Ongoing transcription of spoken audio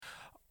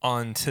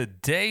On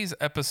today's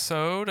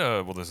episode,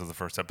 this is the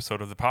first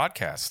episode of the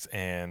podcast,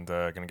 and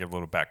going to give a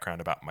little background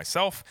about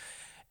myself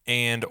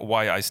and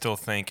why I still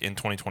think in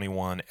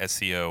 2021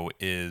 SEO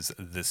is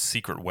the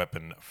secret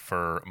weapon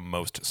for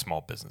most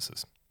small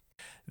businesses.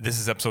 This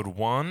is episode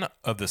 1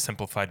 of the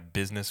Simplified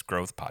Business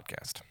Growth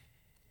Podcast.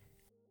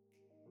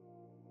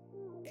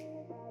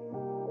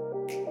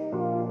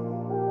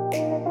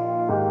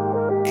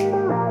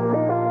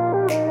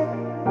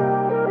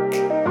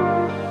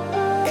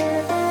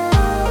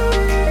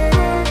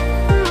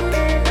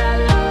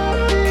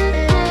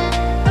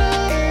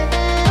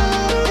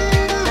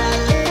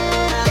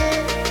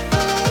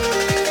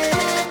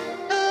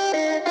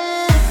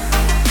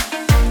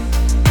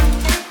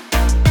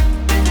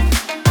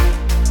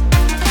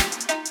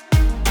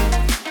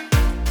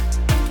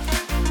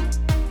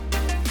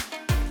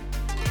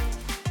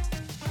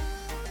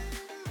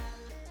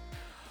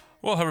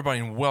 Well, hello everybody,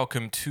 and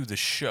welcome to the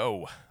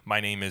show. My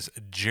name is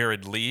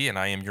Jared Lee, and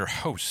I am your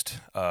host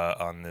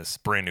on this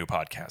brand new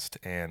podcast.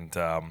 And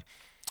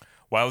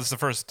while this is the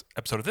first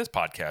episode of this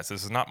podcast,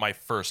 this is not my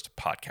first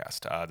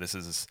podcast. I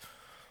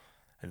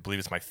believe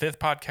it's my 5th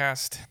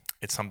podcast.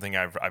 It's something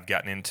I've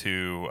gotten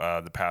into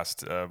the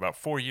past about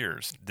 4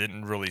 years.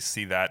 Didn't really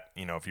see that,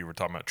 if you were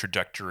talking about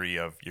trajectory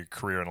of your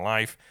career in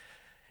life.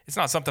 It's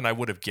not something I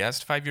would have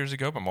guessed 5 years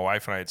ago, but my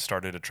wife and I had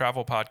started a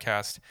travel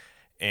podcast.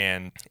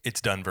 And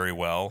it's done very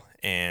well,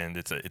 and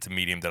it's a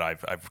medium that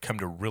I've come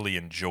to really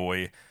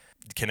enjoy,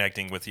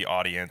 connecting with the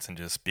audience and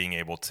just being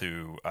able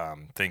to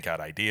think out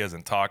ideas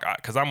and talk.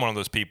 Because I'm one of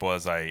those people,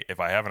 if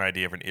I have an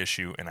idea of an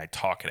issue and I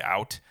talk it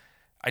out,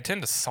 I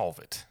tend to solve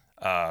it.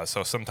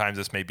 So sometimes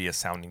this may be a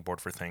sounding board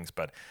for things,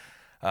 but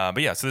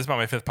yeah. So this is about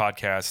my 5th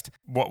podcast.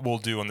 What we'll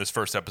do on this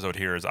first episode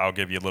here is I'll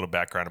give you a little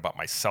background about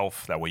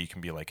myself. That way you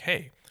can be like,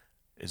 hey,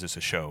 is this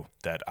a show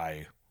that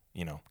I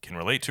can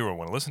relate to or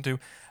want to listen to?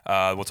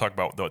 We'll talk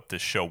about what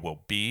this show will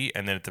be.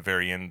 And then at the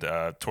very end,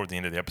 toward the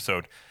end of the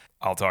episode,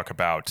 I'll talk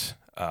about,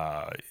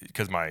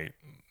 because my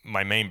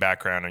main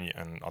background,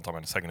 and I'll talk about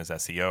in a second, is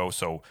SEO.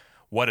 So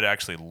what it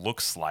actually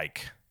looks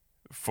like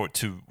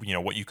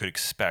what you could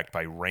expect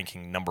by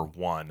ranking number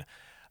 1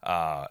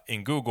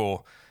 in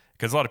Google.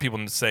 Because a lot of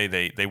people say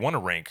they want to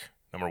rank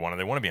number 1 and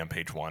they want to be on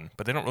page 1,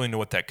 but they don't really know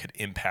what that could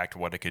impact,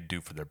 what it could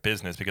do for their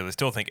business, because I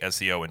still think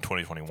SEO in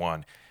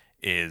 2021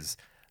 is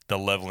the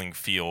leveling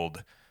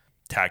field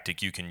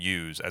tactic you can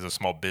use as a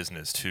small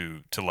business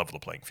to level the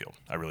playing field.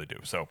 I really do.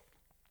 So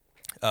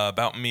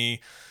about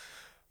me,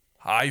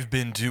 I've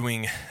been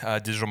doing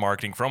digital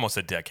marketing for almost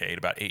a decade,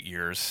 about 8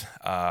 years.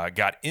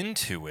 Got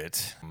into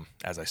it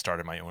as I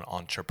started my own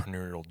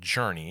entrepreneurial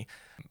journey.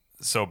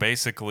 So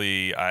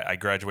basically, I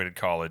graduated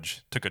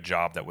college, took a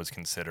job that was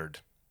considered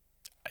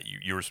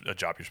a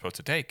job you're supposed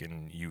to take,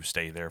 and you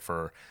stay there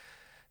for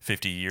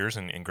 50 years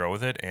and grow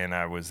with it. And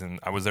I was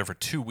there for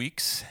 2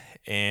 weeks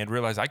and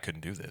realized I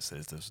couldn't do this.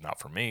 This is not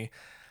for me.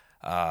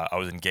 I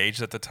was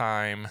engaged at the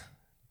time,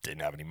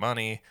 didn't have any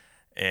money,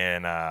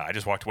 and I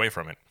just walked away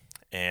from it.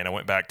 And I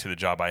went back to the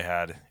job I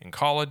had in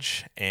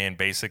college and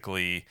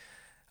basically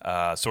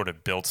sort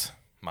of built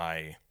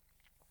my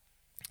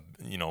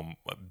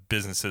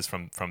businesses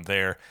from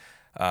there.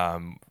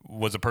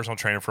 Was a personal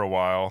trainer for a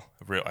while.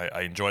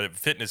 I enjoyed it.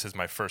 Fitness is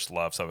my first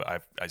love, so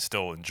I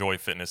still enjoy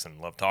fitness and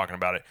love talking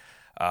about it.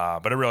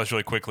 But I realized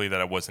really quickly that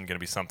it wasn't going to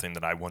be something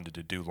that I wanted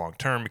to do long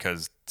term,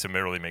 because to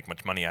really make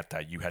much money at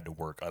that, you had to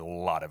work a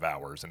lot of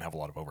hours and have a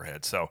lot of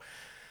overhead. So,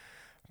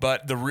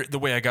 but the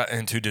way I got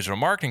into digital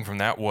marketing from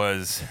that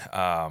was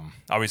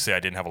obviously I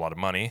didn't have a lot of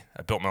money.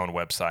 I built my own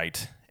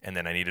website, and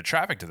then I needed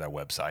traffic to that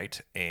website,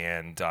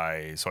 and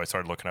I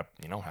started looking up,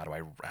 how do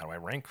I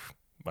rank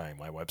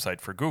my website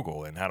for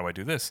Google, and how do I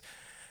do this?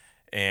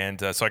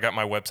 And so I got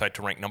my website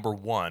to rank number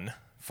 1.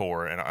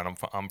 And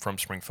I'm from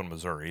Springfield,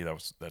 Missouri.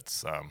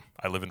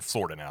 I live in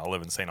Florida now. I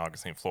live in St.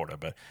 Augustine, Florida.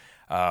 But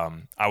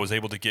I was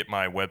able to get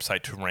my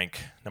website to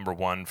rank number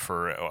 1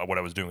 for what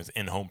I was doing with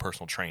in-home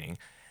personal training,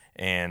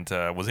 and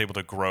was able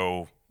to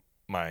grow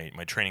my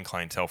training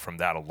clientele from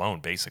that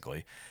alone,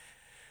 basically.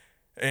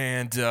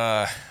 And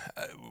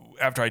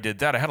after I did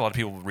that, I had a lot of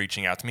people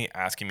reaching out to me,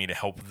 asking me to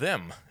help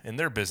them in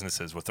their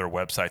businesses with their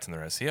websites and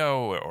their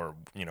SEO, or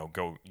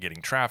go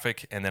getting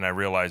traffic. And then I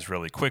realized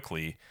really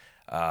quickly,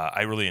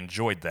 I really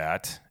enjoyed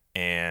that,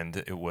 and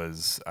it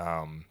was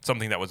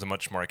something that was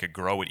much more, I could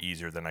grow it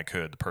easier than I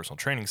could the personal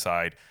training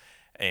side.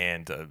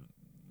 And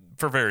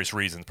for various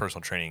reasons,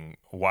 personal training,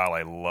 while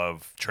I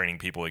love training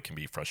people, it can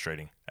be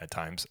frustrating at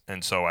times.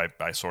 And so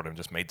I sort of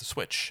just made the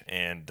switch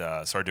and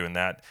started doing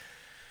that.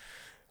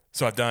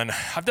 So I've done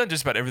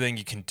just about everything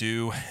you can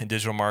do in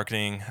digital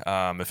marketing,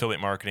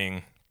 affiliate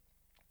marketing,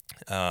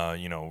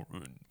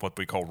 what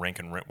we call rank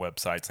and rent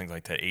websites, things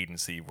like that,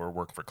 agency. We're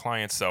working for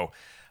clients. So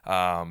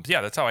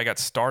yeah, that's how I got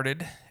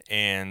started.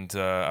 And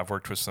I've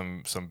worked with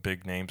some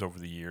big names over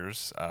the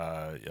years.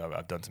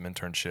 I've done some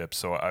internships.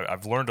 So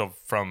I've learned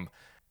from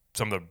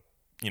some of the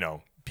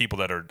people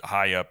that are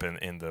high up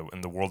in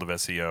the world of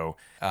SEO.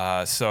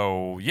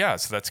 So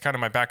that's kind of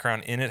my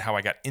background in it, how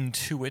I got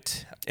into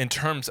it. In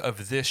terms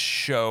of this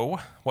show,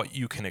 what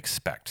you can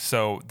expect.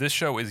 So this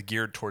show is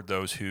geared toward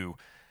those who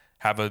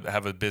have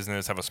a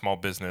business, have a small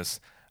business,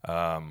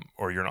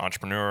 or you're an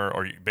entrepreneur,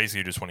 or basically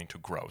you're just wanting to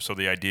grow. So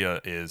the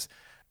idea is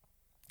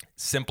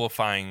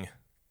simplifying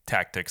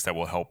tactics that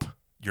will help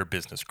your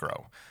business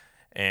grow.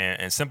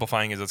 And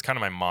simplifying it's kind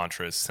of my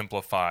mantra, is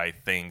simplify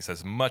things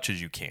as much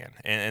as you can.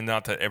 And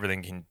not that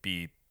everything can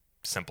be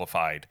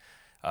simplified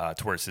to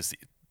where it's just,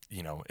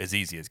 as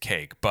easy as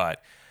cake,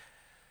 but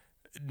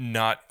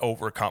not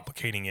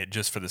overcomplicating it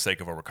just for the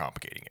sake of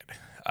overcomplicating it.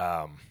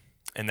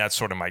 And that's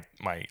sort of my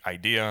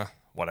idea,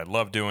 what I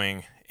love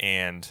doing.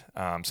 And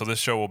so this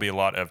show will be a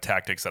lot of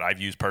tactics that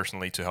I've used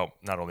personally to help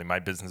not only my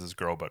businesses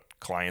grow, but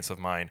clients of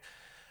mine.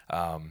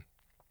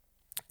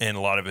 And a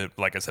lot of it,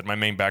 like I said, my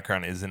main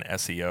background is in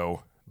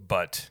SEO,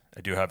 but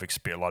I do have a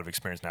lot of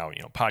experience now,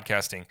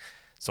 podcasting,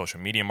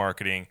 social media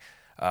marketing,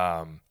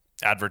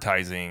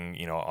 advertising,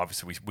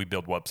 obviously we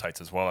build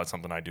websites as well. That's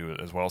something I do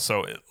as well.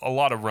 So a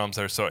lot of realms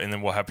there. So, and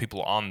then we'll have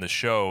people on the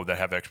show that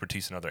have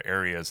expertise in other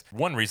areas.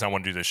 One reason I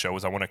want to do this show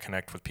is I want to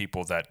connect with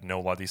people that know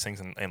a lot of these things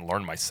and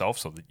learn myself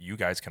so that you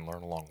guys can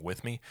learn along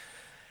with me.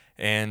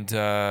 And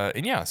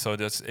yeah, so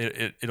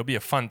it'll be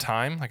a fun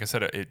time. Like I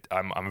said,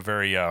 I'm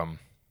very, I'm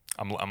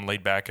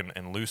laid back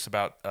and loose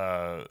about,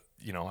 I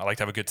like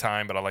to have a good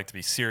time, but I like to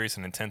be serious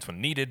and intense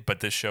when needed. But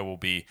this show will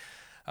be,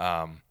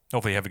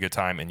 hopefully you have a good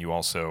time and you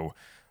also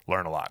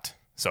learn a lot.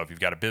 So if you've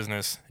got a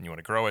business and you want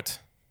to grow it,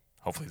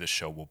 hopefully this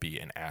show will be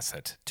an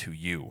asset to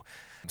you.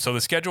 So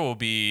the schedule will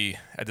be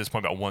at this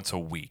point about once a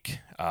week.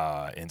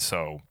 And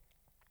so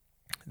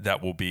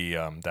that will be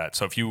that.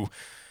 So if you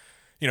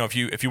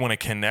want to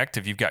connect,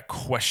 if you've got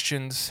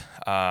questions,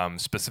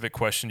 specific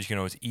questions, you can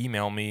always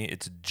email me.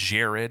 It's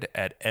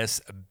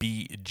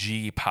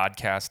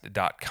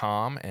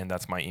jared@sbgpodcast.com, and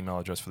that's my email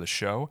address for the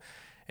show.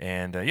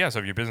 And so if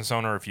you're a business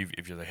owner, if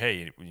you're like,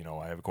 hey,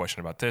 I have a question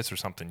about this or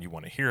something you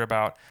want to hear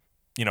about,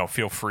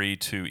 feel free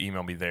to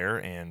email me there.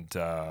 And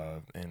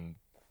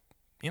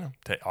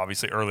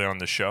obviously early on in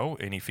the show,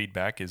 any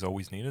feedback is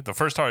always needed. The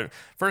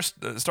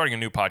starting a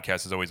new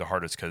podcast is always the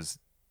hardest because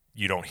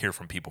you don't hear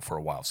from people for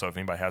a while. So if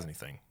anybody has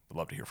anything, I'd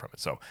love to hear from it.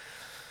 So,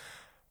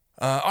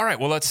 all right,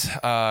 well, let's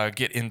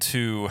get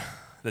into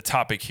the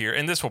topic here.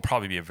 And this will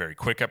probably be a very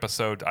quick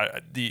episode.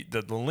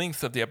 The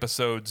length of the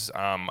episodes,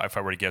 if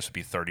I were to guess, would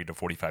be 30 to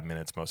 45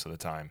 minutes most of the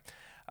time.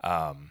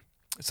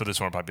 So this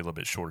one will probably be a little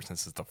bit shorter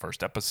since it's the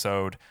first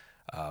episode.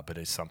 But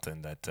it's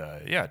something that,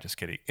 just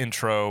get an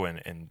intro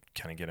and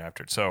kind of get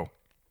after it. So,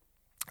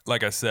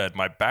 like I said,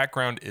 my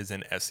background is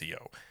in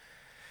SEO.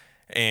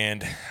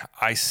 And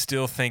I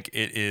still think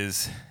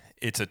it's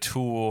a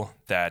tool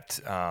that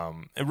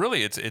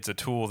it's a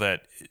tool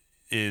that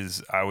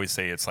is, I always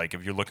say it's like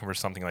if you're looking for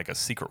something like a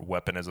secret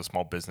weapon as a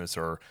small business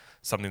or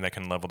something that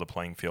can level the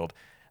playing field,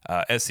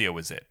 SEO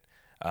is it.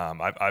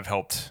 I've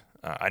helped,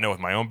 I know with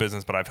my own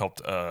business, but I've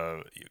helped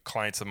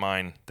clients of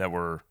mine that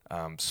were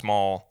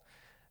small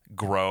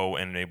grow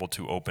and able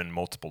to open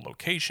multiple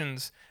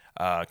locations,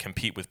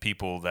 compete with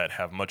people that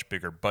have much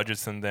bigger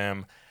budgets than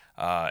them.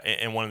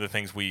 And one of the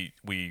things we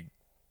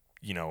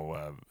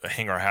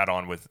hang our hat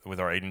on with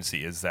our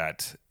agency is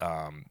that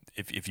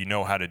if you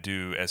know how to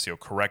do SEO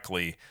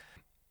correctly,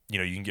 you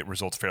can get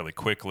results fairly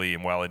quickly.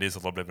 And while it is a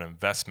little bit of an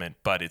investment,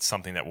 but it's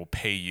something that will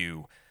pay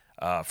you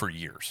for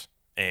years.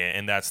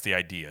 And that's the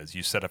idea, is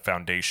you set a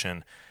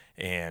foundation.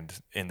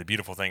 And the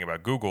beautiful thing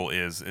about Google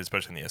is,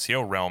 especially in the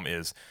SEO realm,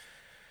 is,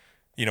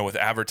 with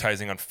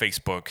advertising on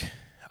Facebook,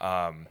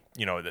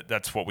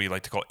 that's what we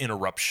like to call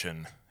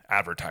interruption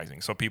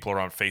advertising. So people are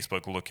on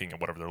Facebook looking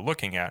at whatever they're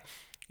looking at.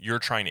 You're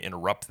trying to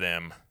interrupt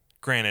them,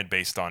 granted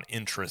based on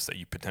interests that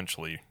you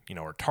potentially,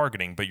 are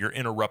targeting, but you're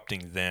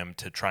interrupting them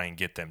to try and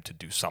get them to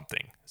do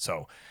something.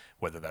 So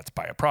whether that's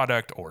buy a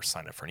product or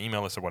sign up for an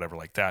email list or whatever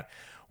like that.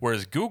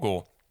 Whereas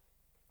Google,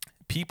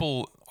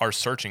 people are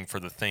searching for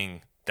the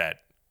thing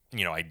that,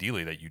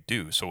 ideally that you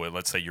do. So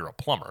let's say you're a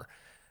plumber.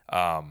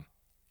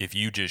 If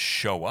you just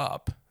show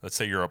up, let's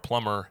say you're a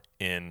plumber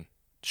in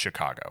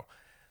Chicago,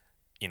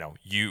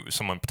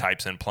 someone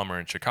types in plumber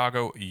in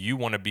Chicago, you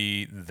want to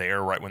be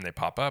there right when they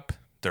pop up.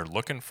 They're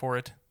looking for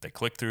it. They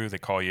click through, they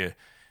call you,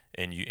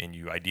 and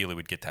you ideally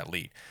would get that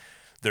lead.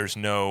 There's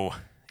no,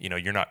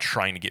 you're not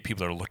trying to get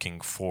people that are looking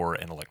for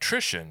an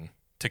electrician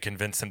to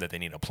convince them that they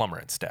need a plumber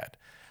instead.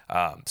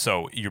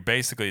 So you're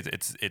basically,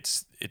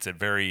 it's a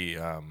very,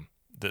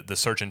 the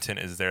search intent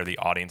is there. The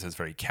audience is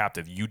very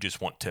captive. You just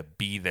want to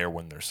be there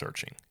when they're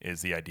searching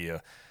is the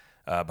idea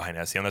behind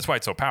SEO. And that's why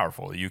it's so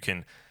powerful. You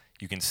can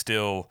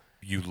still,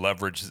 you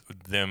leverage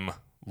them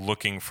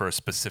looking for a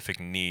specific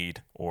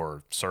need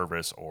or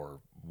service or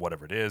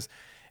whatever it is,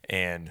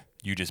 and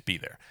you just be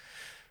there.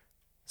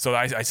 So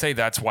I say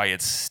that's why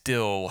it's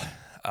still,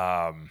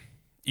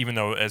 even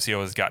though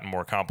SEO has gotten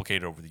more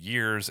complicated over the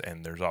years,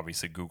 and there's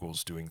obviously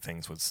Google's doing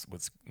things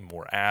with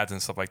more ads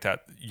and stuff like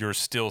that, you're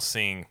still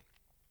seeing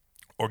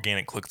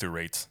organic click-through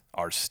rates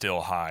are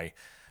still high.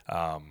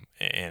 And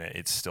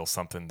it's still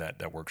something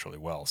that works really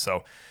well.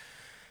 So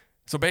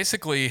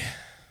basically,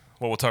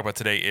 what we'll talk about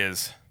today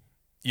is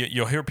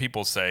you'll hear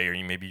people say, or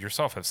you maybe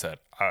yourself have said,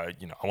 I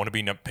want to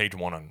be page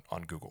one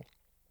on Google.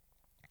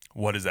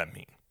 What does that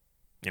mean?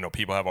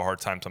 People have a hard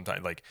time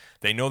sometimes. Like,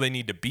 they know they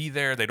need to be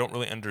there. They don't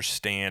really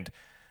understand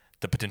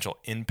the potential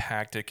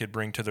impact it could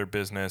bring to their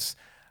business,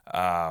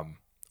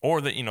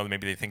 or that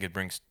maybe they think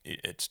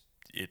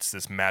it's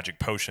this magic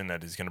potion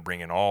that is going to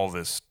bring in all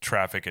this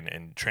traffic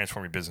and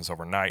transform your business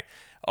overnight.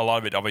 A lot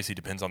of it obviously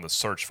depends on the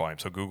search volume.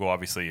 So Google,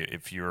 obviously,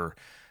 if you're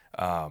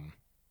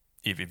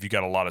if you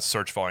got a lot of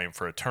search volume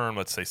for a term,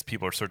 let's say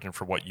people are searching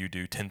for what you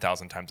do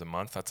 10,000 times a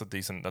month, that's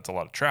a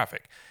lot of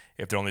traffic.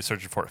 If they're only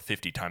searching for it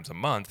 50 times a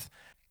month,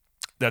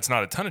 that's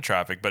not a ton of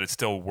traffic, but it's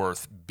still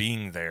worth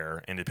being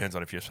there. And it depends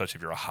on especially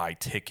if you're a high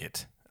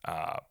ticket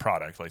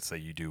product. Let's say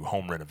you do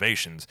home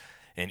renovations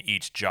and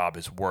each job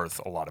is worth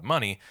a lot of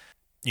money.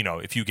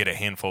 If you get a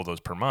handful of those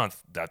per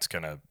month, that's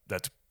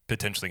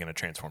potentially going to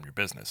transform your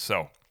business.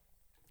 So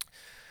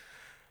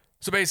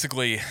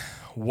basically,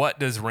 what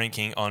does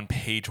ranking on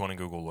page one in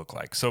Google look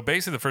like? So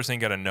basically, the first thing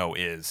you got to know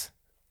is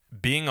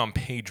being on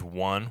page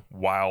one.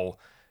 While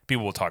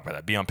people will talk about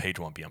that, be on page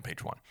one.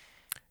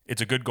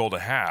 It's a good goal to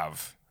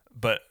have,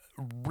 but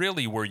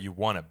really where you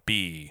want to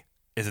be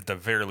is at the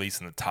very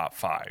least in the top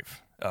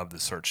 5 of the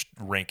search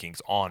rankings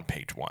on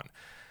page one.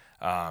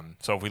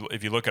 So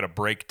if you look at a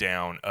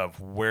breakdown of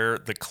where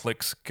the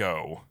clicks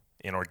go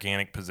in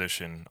organic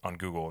position on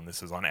Google, and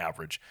this is on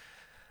average,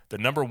 the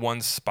number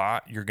one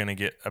spot, you're going to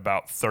get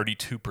about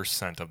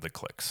 32% of the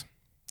clicks.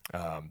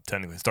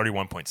 Technically, it's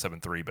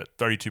 31.73, but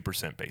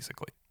 32%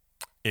 basically.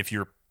 If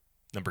you're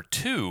number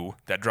 2,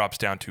 that drops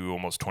down to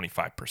almost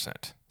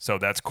 25%. So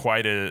that's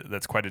quite a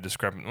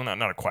discrepancy. Well,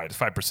 not quite. It's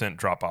 5%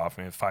 drop off.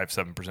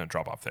 5-7%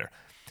 drop off there.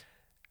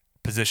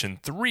 Position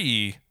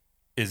 3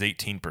 is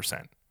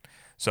 18%.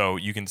 So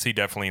you can see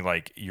definitely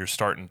like you're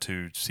starting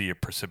to see a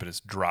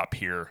precipitous drop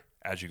here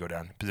as you go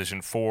down.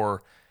 Position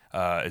 4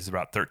 is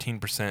about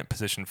 13%.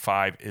 Position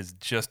 5 is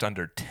just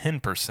under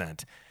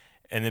 10%.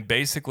 And then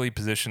basically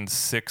positions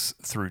 6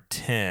 through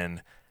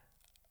 10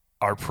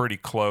 are pretty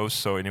close.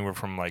 So anywhere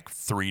from like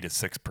 3 to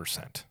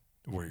 6%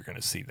 where you're going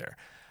to see there.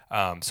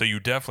 So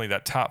you definitely,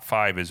 that top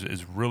 5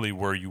 is really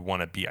where you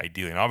want to be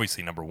ideally. And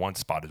obviously number 1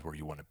 spot is where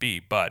you want to be.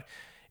 But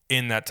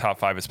in that top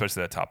 5,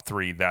 especially that top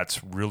 3,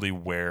 that's really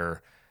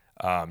where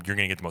you're going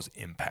to get the most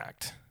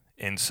impact.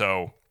 And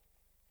so,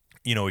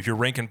 if you're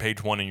ranking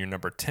page 1 and you're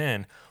number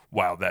 10,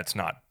 while that's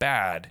not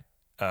bad,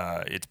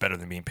 it's better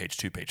than being page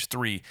 2, page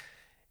 3.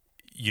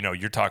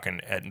 You're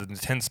talking at the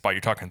 10th spot, you're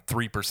talking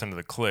 3% of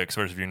the clicks,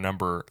 whereas if you're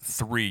number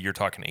 3, you're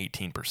talking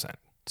 18%.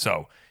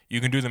 So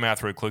you can do the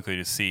math really quickly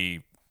to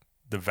see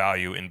the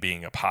value in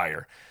being up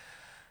higher.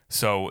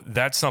 So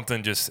that's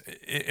something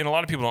and a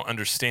lot of people don't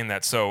understand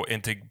that. So,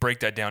 and to break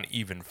that down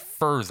even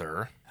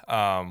further,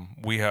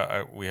 we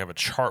have a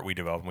chart we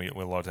developed. A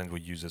lot of times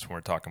we use this when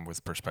we're talking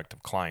with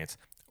prospective clients,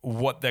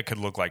 what that could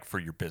look like for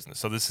your business.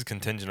 So this is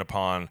contingent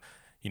upon,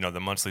 the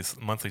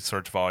monthly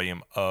search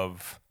volume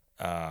of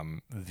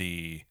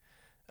the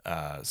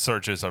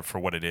searches are for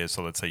what it is.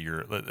 So let's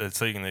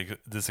say in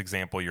this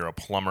example, you're a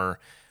plumber.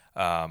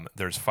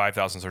 There's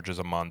 5,000 searches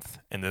a month.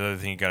 And the other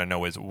thing you got to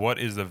know is what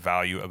is the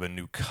value of a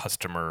new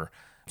customer?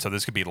 So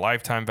this could be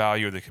lifetime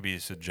value, or there could be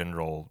just a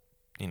general,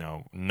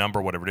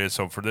 number, whatever it is.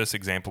 So for this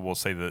example, we'll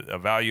say that a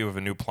value of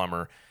a new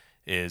plumber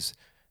is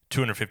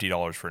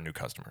 $250 for a new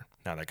customer.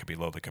 Now that could be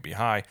low, that could be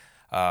high.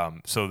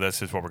 So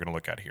this is what we're going to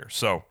look at here.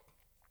 So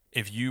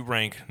if you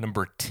rank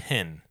number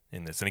 10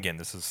 in this, and again,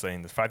 this is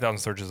saying the 5,000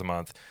 searches a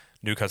month,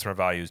 new customer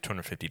value is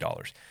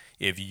 $250.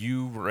 If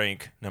you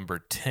rank number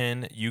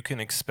 10, you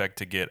can expect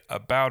to get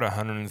about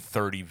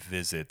 130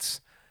 visits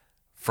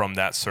from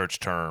that search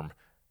term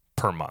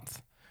per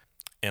month.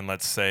 And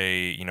let's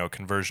say,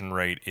 conversion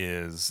rate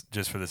is,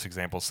 just for this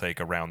example's sake,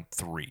 around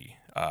 3.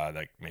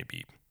 That may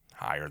be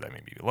higher, that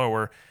may be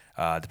lower.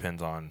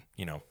 Depends on,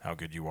 how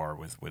good you are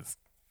with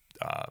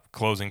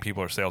closing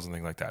people or sales and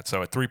things like that.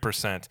 So at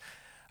 3%,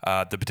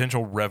 the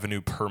potential revenue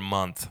per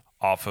month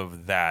off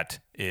of that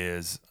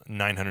is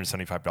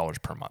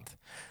 $975 per month.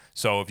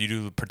 So if you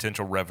do the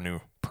potential revenue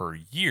per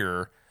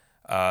year,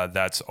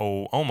 that's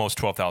almost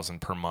 $12,000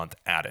 per month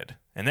added.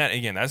 And that,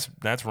 again,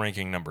 that's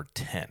ranking number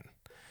 10.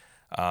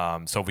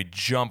 So if we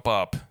jump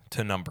up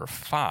to number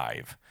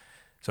 5,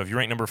 so if you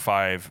rank number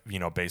 5,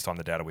 based on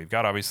the data we've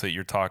got, obviously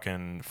you're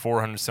talking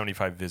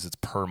 475 visits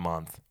per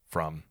month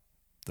from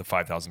the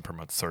 5,000 per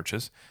month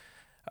searches.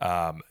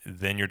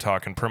 Then you're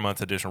talking per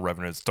month additional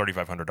revenue is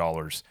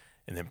 $3,500,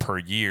 and then per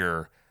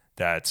year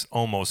that's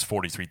almost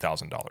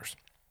 $43,000.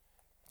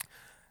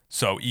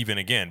 So even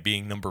again,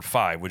 being number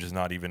 5, which is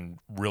not even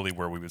really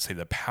where we would say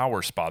the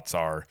power spots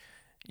are,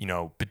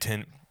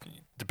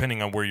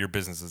 depending on where your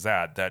business is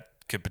at, that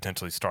could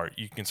potentially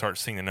you can start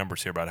seeing the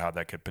numbers here about how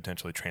that could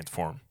potentially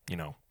transform,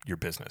 your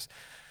business.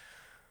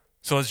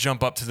 So let's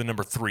jump up to the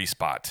number 3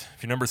 spot.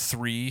 If you're number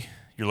 3,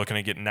 you're looking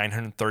to get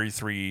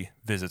 933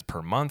 visits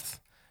per month,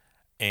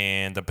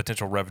 and the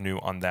potential revenue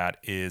on that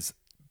is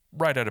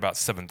right at about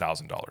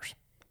 $7,000.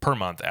 per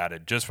month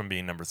added just from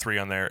being number 3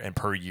 on there, and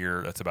per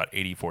year that's about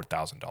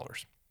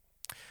 $84,000.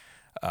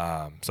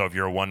 So if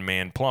you're a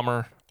one-man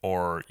plumber,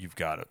 or you've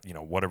got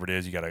whatever it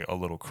is, you got a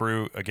little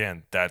crew.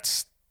 Again,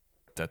 that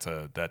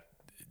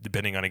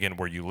depending on again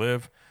where you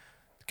live,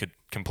 could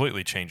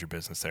completely change your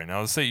business there. Now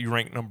let's say you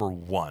rank number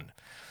 1.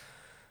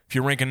 If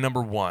you're ranking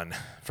number 1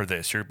 for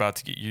this, you're about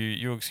to get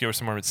you'll get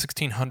somewhere with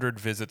 1,600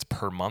 visits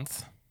per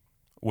month,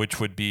 which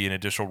would be an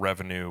additional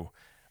revenue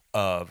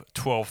of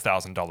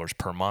 $12,000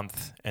 per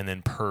month, and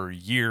then per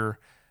year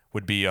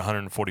would be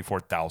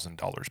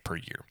 $144,000 per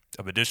year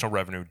of additional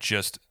revenue,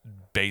 just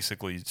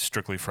basically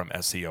strictly from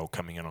SEO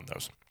coming in on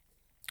those.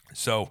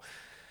 So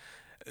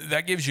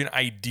that gives you an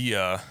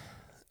idea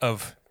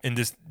of, in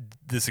this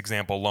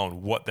example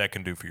alone, what that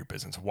can do for your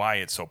business, why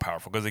it's so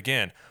powerful. Because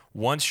again,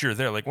 once you're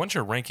there, like once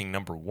you're ranking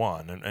number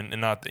 1, and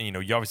not, you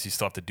obviously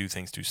still have to do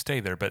things to stay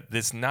there, but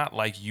it's not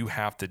like you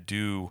have to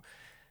do,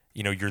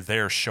 you're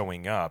there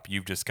showing up.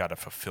 You've just got to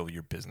fulfill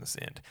your business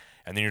end.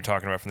 And then you're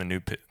talking about from the new,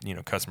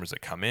 customers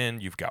that come in,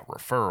 you've got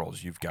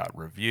referrals, you've got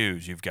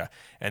reviews,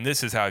 and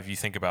this is how, if you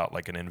think about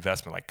like an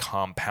investment, like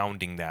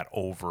compounding that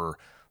over,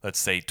 let's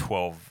say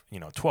 12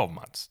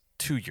 months,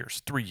 2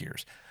 years, 3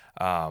 years,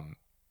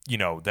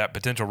 that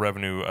potential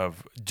revenue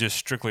of just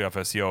strictly off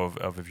SEO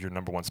of if you're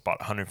number 1 spot,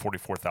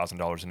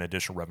 $144,000 in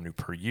additional revenue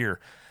per year,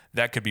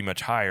 that could be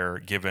much higher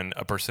given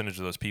a percentage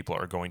of those people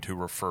are going to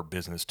refer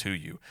business to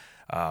you.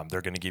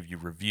 They're going to give you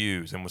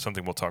reviews. And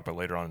something we'll talk about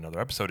later on in another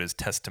episode is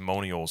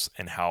testimonials,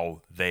 and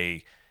how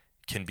they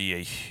can be a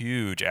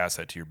huge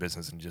asset to your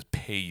business and just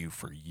pay you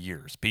for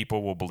years.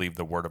 People will believe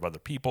the word of other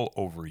people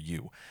over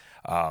you.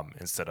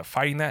 Instead of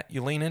fighting that,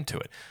 you lean into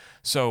it.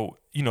 So,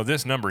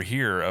 this number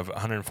here of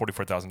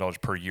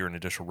 $144,000 per year in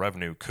additional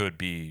revenue could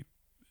be,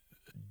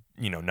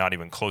 not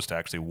even close to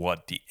actually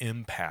what the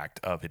impact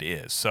of it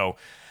is. So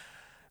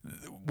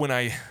when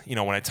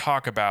I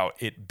talk about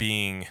it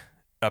being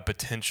a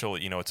potential,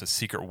 it's a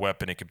secret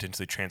weapon, it could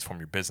potentially transform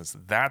your business,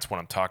 that's what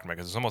I'm talking about,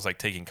 because it's almost like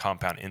taking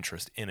compound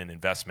interest in an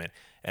investment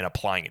and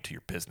applying it to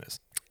your business.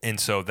 And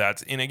so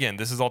and again,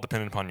 this is all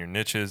dependent upon your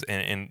niches,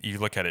 and you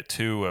look at it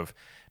too of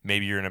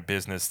maybe you're in a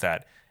business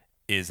that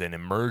is an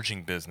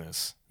emerging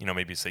business,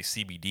 maybe say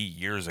CBD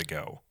years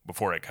ago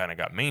before it kind of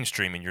got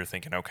mainstream, and you're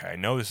thinking, okay, I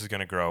know this is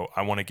going to grow.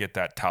 I want to get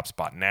that top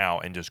spot now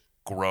and just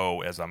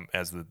grow as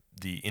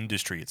the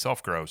industry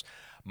itself grows.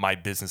 My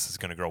business is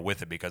going to grow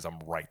with it because I'm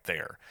right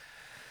there.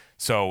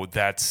 So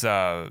that's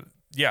so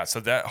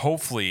that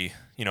hopefully,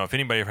 if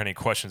anybody have any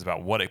questions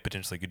about what it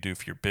potentially could do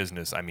for your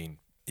business, I mean,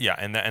 yeah,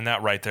 and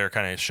that right there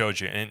kind of shows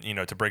you.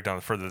 And to break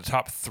down further, the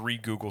top 3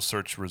 Google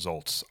search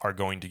results are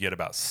going to get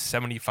about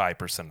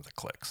 75% of the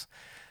clicks.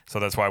 So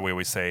that's why we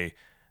always say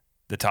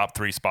the top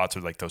 3 spots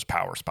are like those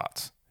power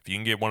spots. If you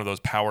can get one of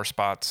those power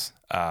spots,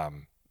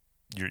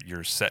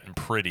 you're setting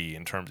pretty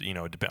in terms. It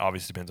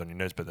obviously depends on your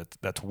niche, but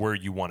that's where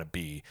you want to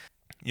be.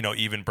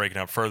 Even breaking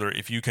down further,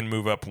 if you can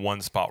move up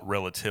one spot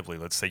relatively,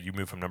 let's say you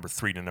move from number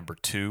 3 to number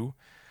 2.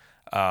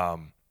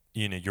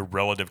 Your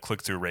relative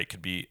click-through rate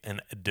could be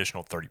an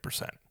additional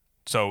 30%.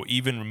 So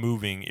even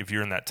moving, if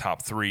you're in that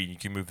top 3, you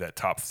can move that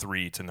top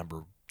 3 to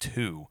number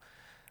 2.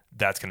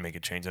 That's going to make a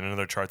change. And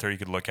another chart there you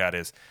could look at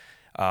is,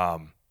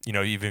 even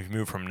if you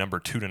move from number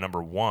 2 to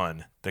number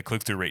 1, the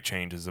click-through rate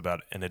change is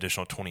about an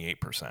additional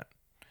 28%.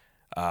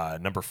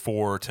 Number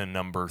 4 to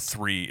number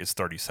 3 is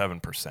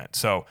 37%.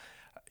 So,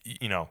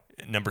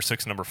 number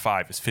 6 and number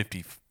 5 is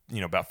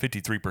about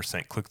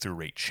 53% click-through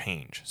rate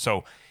change.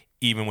 So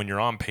even when you're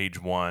on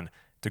page 1,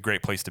 it's a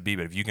great place to be.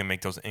 But if you can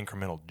make those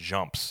incremental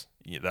jumps,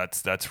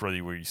 that's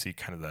really where you see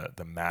kind of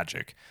the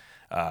magic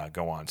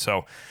go on.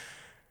 So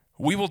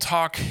we will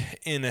talk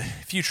in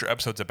future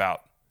episodes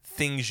about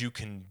things you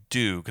can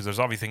do, because there's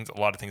obviously a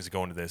lot of things that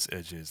go into this,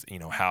 is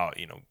how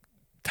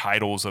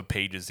titles of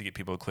pages to get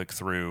people to click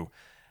through,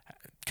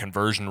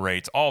 conversion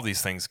rates, all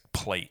these things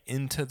play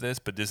into this.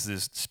 But this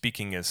is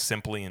speaking as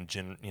simply in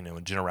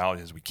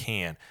generality as we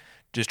can,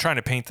 just trying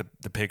to paint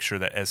the picture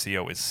that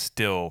SEO is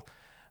still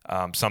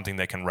something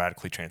that can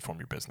radically transform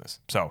your business.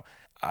 So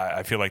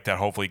I feel like that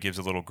hopefully gives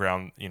a little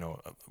ground.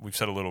 We've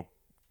set a little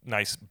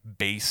nice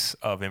base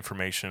of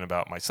information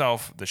about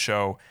myself, the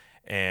show,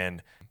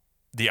 and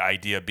the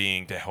idea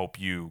being to help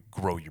you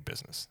grow your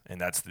business. And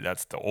that's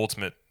the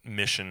ultimate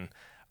mission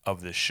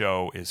of this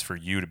show, is for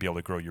you to be able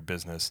to grow your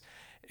business.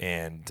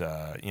 And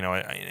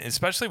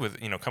especially with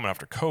coming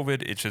after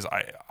COVID, it's just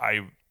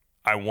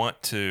I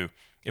want to,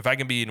 if I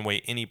can be in a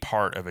way any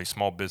part of a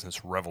small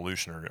business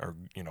revolution or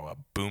a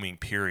booming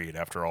period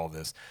after all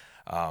this,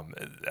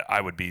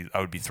 I would be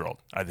thrilled.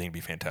 I think it'd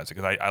be fantastic,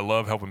 because I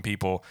love helping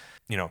people,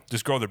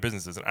 just grow their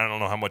businesses. And I don't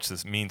know how much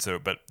this means to,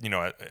 but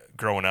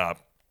growing up,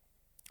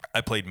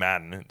 I played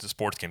Madden and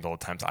sports games all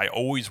the time. So I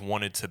always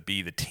wanted to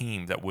be the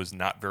team that was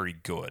not very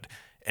good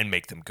and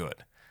make them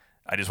good.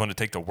 I just wanted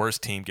to take the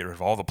worst team, get rid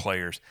of all the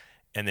players,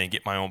 and then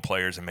get my own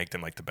players and make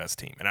them like the best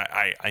team. And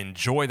I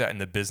enjoy that in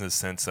the business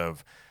sense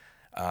of,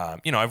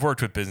 I've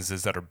worked with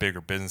businesses that are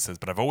bigger businesses,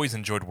 but I've always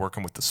enjoyed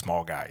working with the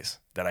small guys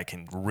that I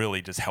can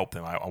really just help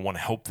them. I want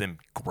to help them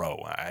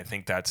grow. I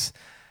think that's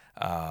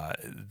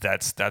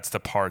That's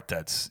the part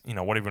that's,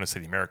 whatever you want to say,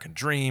 the American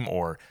dream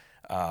or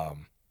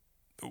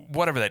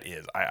whatever that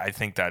is. I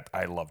think that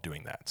I love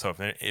doing that. So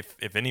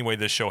if any way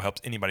this show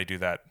helps anybody do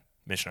that,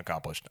 mission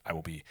accomplished. I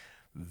will be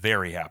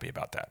very happy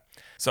about that.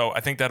 So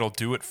I think that'll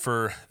do it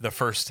for the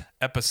first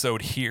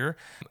episode here.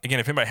 Again,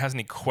 if anybody has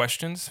any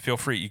questions, feel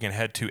free. You can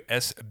head to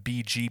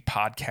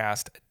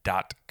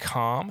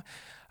sbgpodcast.com.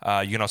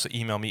 You can also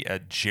email me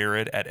at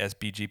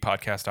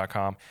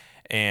jared@sbgpodcast.com.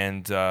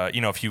 And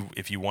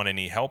if you want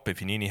any help,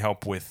 if you need any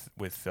help with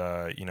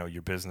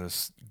your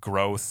business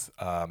growth,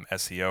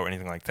 SEO,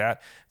 anything like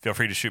that, feel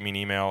free to shoot me an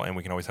email, and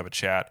we can always have a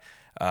chat.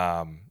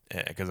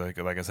 Because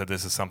like I said,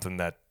 this is something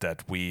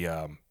that we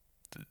love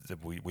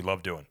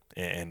doing,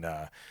 and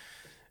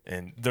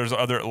there's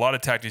a lot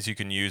of tactics you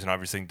can use, and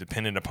obviously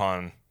dependent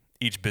upon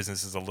each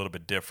business is a little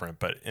bit different.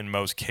 But in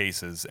most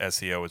cases,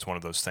 SEO is one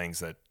of those things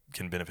that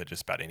can benefit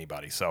just about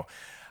anybody. So.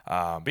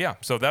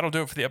 So that'll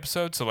do it for the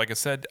episode. So like I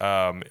said,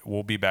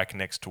 we'll be back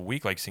next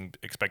week. Like you can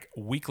expect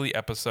weekly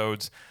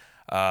episodes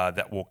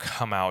that will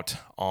come out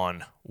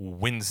on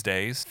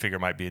Wednesdays. Figure it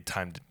might be a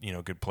time to,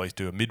 good place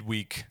to do a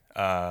midweek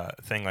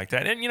thing like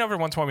that. And, every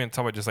once in a while we can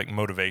talk about just like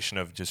motivation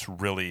of just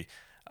really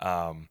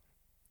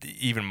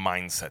even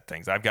mindset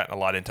things. I've gotten a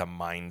lot into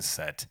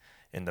mindset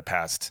in the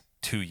past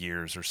 2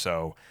 years or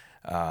so.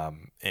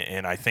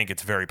 And I think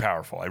it's very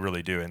powerful. I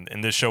really do.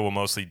 And this show will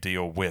mostly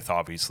deal with,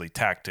 obviously,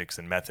 tactics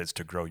and methods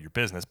to grow your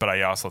business. But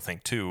I also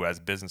think, too, as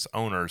business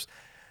owners,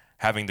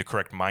 having the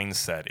correct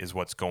mindset is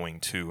what's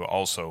going to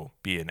also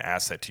be an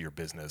asset to your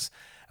business,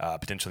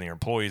 potentially your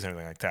employees and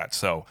everything like that.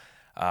 So,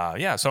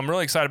 so I'm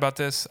really excited about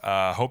this.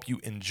 Hope you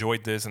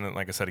enjoyed this. And then,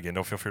 like I said,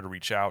 again, feel free to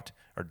reach out.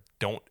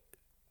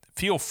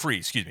 Feel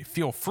free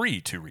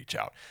to reach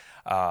out.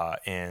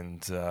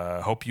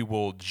 Hope you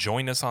will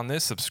join us on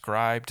this.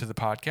 Subscribe to the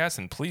podcast,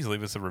 and please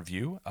leave us a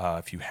review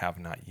if you have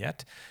not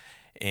yet.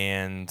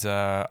 And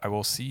I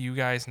will see you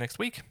guys next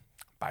week.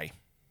 Bye.